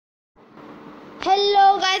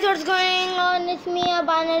Hello guys, what's going on? It's me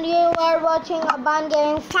Aban and you are watching Aban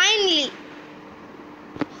Gaming. Finally!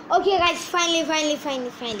 Okay guys, finally.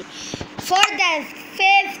 For the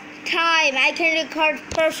 5th time, I can record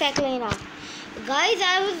perfectly now. Guys,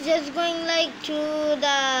 I was just going to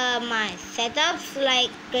my setups,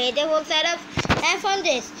 creative world setups, and I found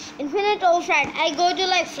this infinite override. I go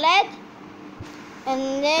to flat,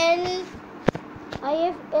 and then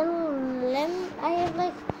I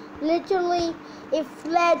have literally a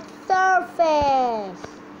flat surface.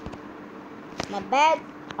 My bed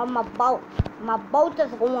or my boat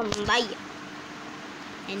is going by.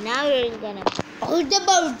 And now we're gonna build the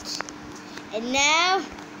boat. And now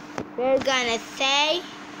we're gonna say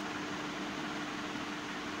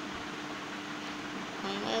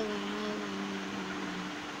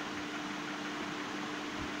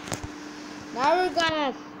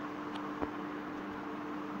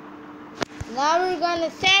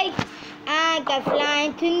I can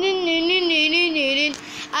fly.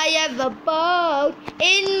 I have a boat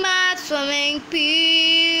in my swimming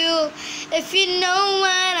pool. If you know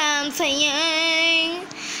what I'm saying,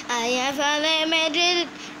 I have unlimited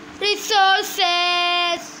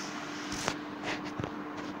resources.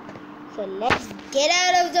 So let's get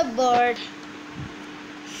out of the boat,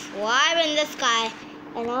 fly in the sky,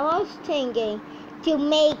 and I was thinking to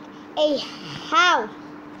make a house.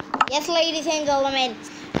 Yes, ladies and gentlemen,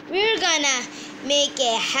 we're gonna make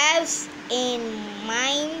a house in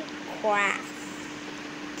Minecraft.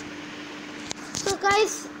 So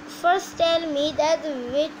guys, first tell me that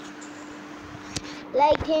which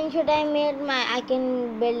thing should I make. I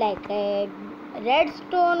can build a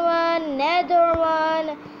redstone one, nether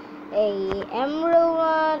one, a emerald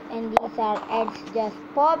one, and these are ads just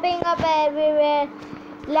popping up everywhere.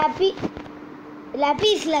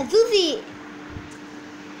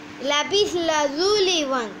 Lapis lazuli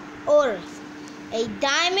one, or a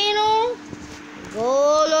diamond ore,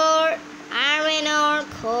 gold ore, iron ore,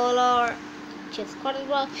 coal ore,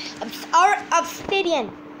 or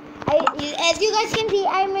obsidian. As you guys can see,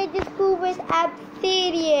 I made this pool with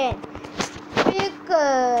obsidian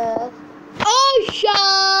because oh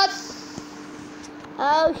shit,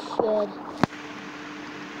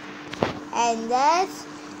 and that's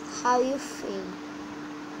how you feel.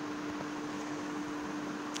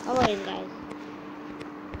 No worries, guys.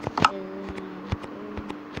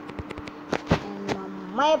 And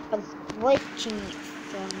my map is glitching,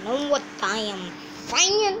 so know what I am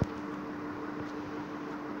saying.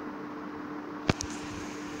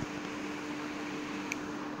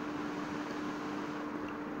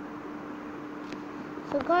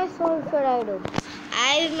 So guys, what should I do?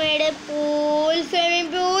 I've made a swimming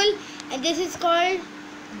pool, and this is called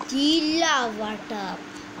the lava tub.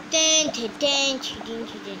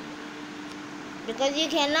 Because you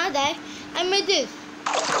cannot die, I made this.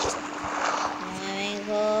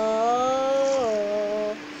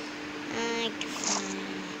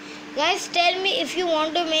 Guys, tell me if you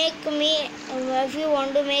want to make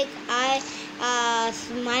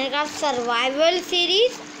Minecraft survival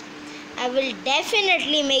series. I will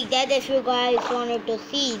definitely make that. If you guys wanted to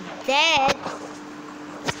see that,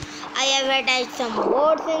 I have attached some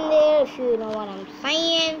words in there, if you know what I'm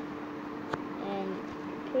saying. And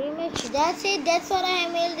pretty much that's it. That's what I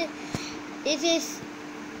made. This is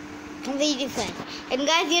completely fun. And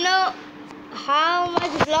guys, you know how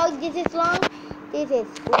much vlog this is long? This is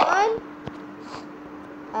one.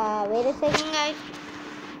 Wait a second, guys.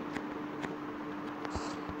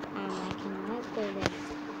 I cannot go there.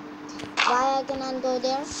 Why I cannot go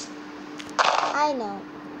there? I know.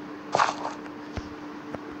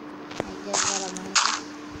 Just got a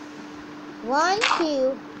 1,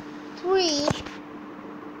 2, 3,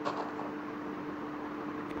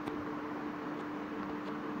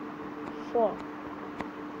 4.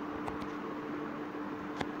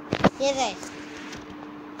 Yes, guys.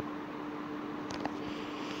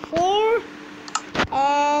 4,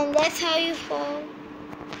 and that's how you fall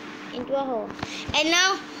into a hole. And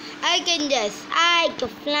now I can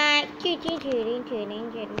fly.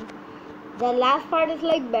 The last part is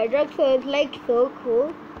bedrock, so it's so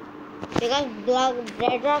cool because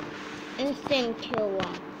bedrock instant kill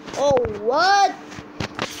one. Oh, what?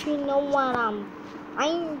 If you know what I'm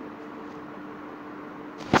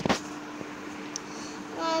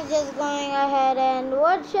just going ahead and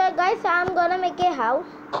guys, I'm gonna make a house.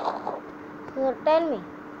 So tell me,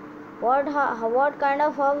 what kind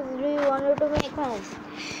of house do you want to make house?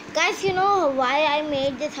 Guys, you know why I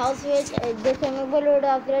made this house with this swimming pool with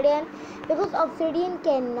obsidian? Because obsidian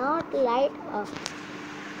cannot light up.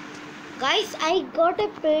 Guys, I got a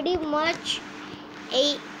pretty much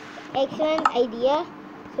excellent idea.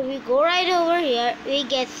 So we go right over here. We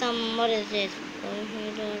get some, what is this?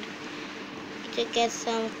 To get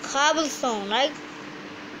some cobblestone, right?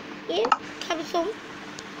 Yeah, cobblestone.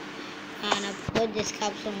 And I put this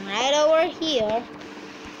cobblestone right over here.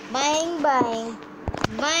 Bang, bang,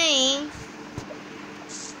 bang,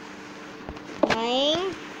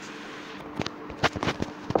 bang,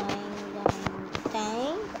 bang, bang,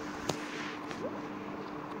 bang.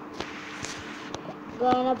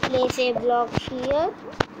 Gonna place a block here.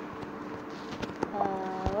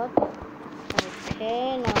 What?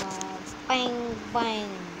 Okay, now bang, bang,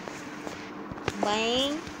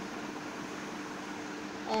 bang,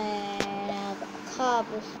 and a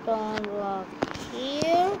cobblestone block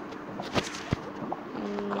here.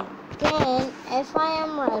 And then, if I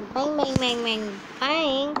am right, bang, bang, bang, bang,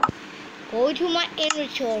 bang. Go to my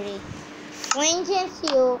inventory. Flint and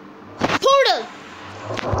steel. Portal.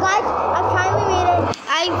 Guys, I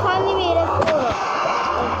finally made a portal.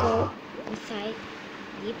 Let's go inside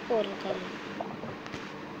the portal.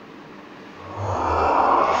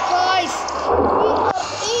 Guys, we are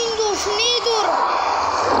in the nether.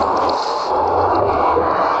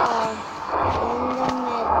 In the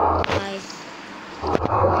nether, guys.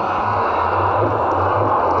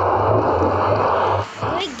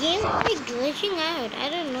 My game is glitching out. I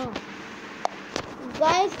don't know.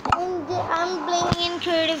 Guys, I'm playing in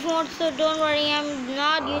creative mode, so don't worry, I'm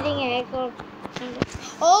not using a hack.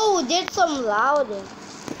 Oh, there's some lava there.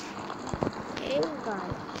 Hey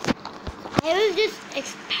guys, I was just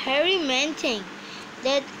experimenting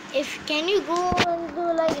that if can you go and do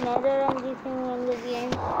like nether and this thing in the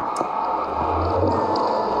game.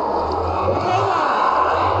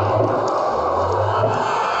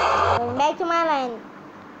 Going back to my line.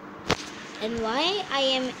 And why I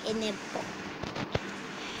am in a box.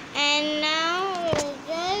 And now we're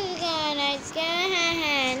just gonna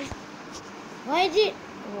scan. Why did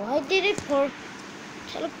it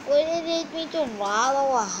teleported me to lava?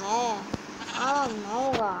 I don't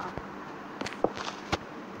know, guys.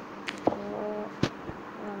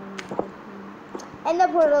 And the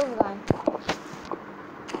portal's gone.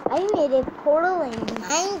 I made a portal in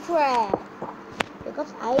Minecraft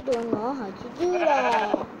because I don't know how to do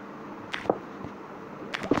that.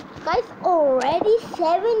 Guys, already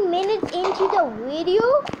 7 minutes into the video?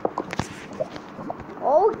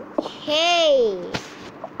 Okay.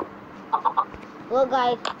 Well,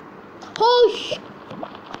 guys. Push!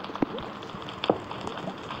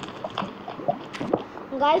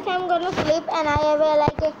 Guys, I'm gonna flip and I have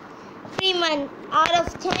like a 3 out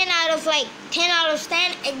of 10 out of like 10 out of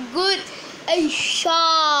 10. A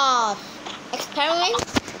shot experiment.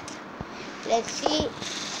 Let's see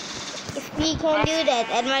if we can do that.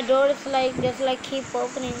 And my door is like just like keep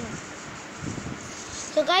opening.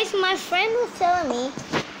 So guys, my friend was telling me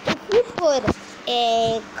if you put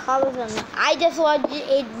a cobblestone, I just watched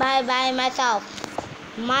it by myself.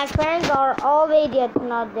 My friends are all idiots.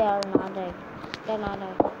 Not there, not there. They're not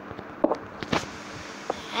there.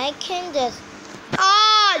 I can just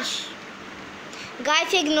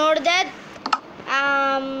guys, ignore that.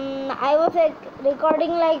 I was like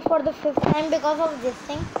recording like for the 5th time because of this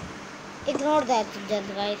thing. Ignore that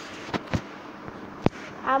just guys.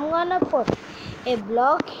 I'm gonna put a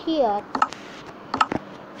block here.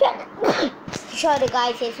 Sorry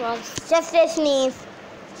guys, it was just a sneeze.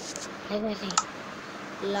 Everything.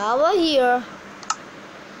 Lava here.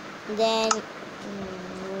 Then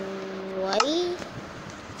white.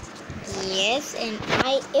 Yes, and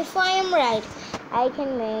if I am right, I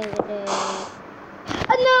can make it.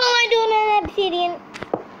 Oh no, I don't have obsidian.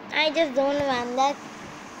 I just don't want that.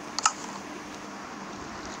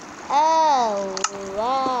 Oh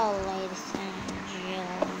wow, ladies and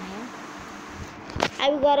gentlemen.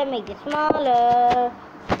 I've got to make it smaller,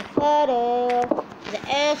 better, the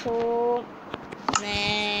asshole.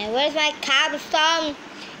 Where's my cobblestone?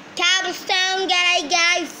 Cobblestone,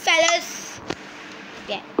 get fellas.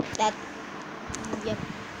 Yeah, that. Yep.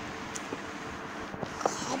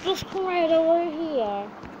 Cobblestone right over here.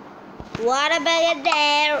 Water bucket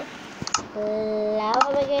there.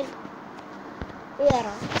 Lava bucket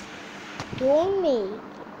here. Don't me.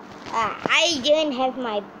 I didn't have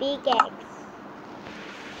my pickaxe.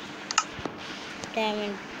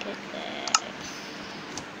 Diamond pickaxe.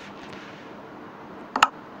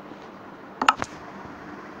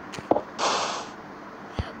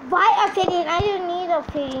 Why obsidian? I don't need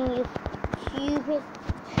obsidian, you stupid.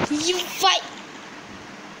 You fight!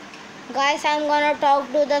 Guys, I'm gonna talk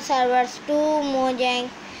to the servers to Mojang.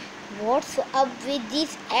 What's up with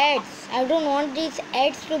these ads? I don't want these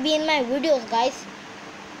ads to be in my videos, guys.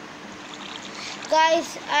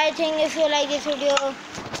 Guys, I think if you like this video,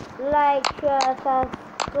 like, share,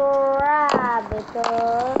 subscribe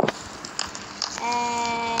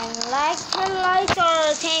and like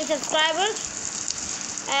or 10 subscribers.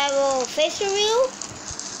 I will face review.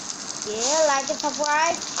 Yeah, like and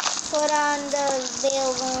subscribe. Put on the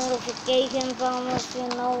bell notification from if you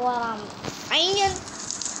know what I'm saying.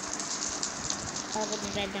 I'll put the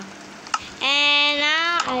bed down. And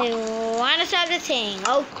now I want to start the thing.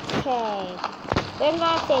 Okay. There's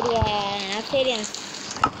my stadium.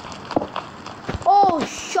 Oh,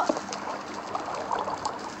 shit.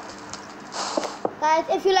 Guys,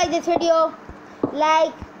 if you like this video,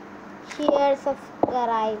 like, share,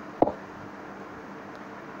 subscribe.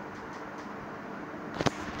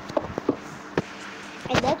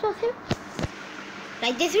 And that's all.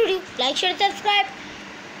 Like this video, like, share, subscribe.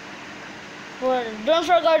 Don't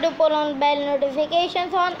forget to put on bell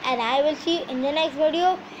notifications on, and I will see you in the next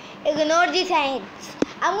video. Ignore the signs.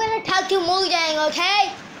 I'm gonna talk to Mojang,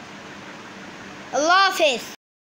 okay? Allah Hafiz.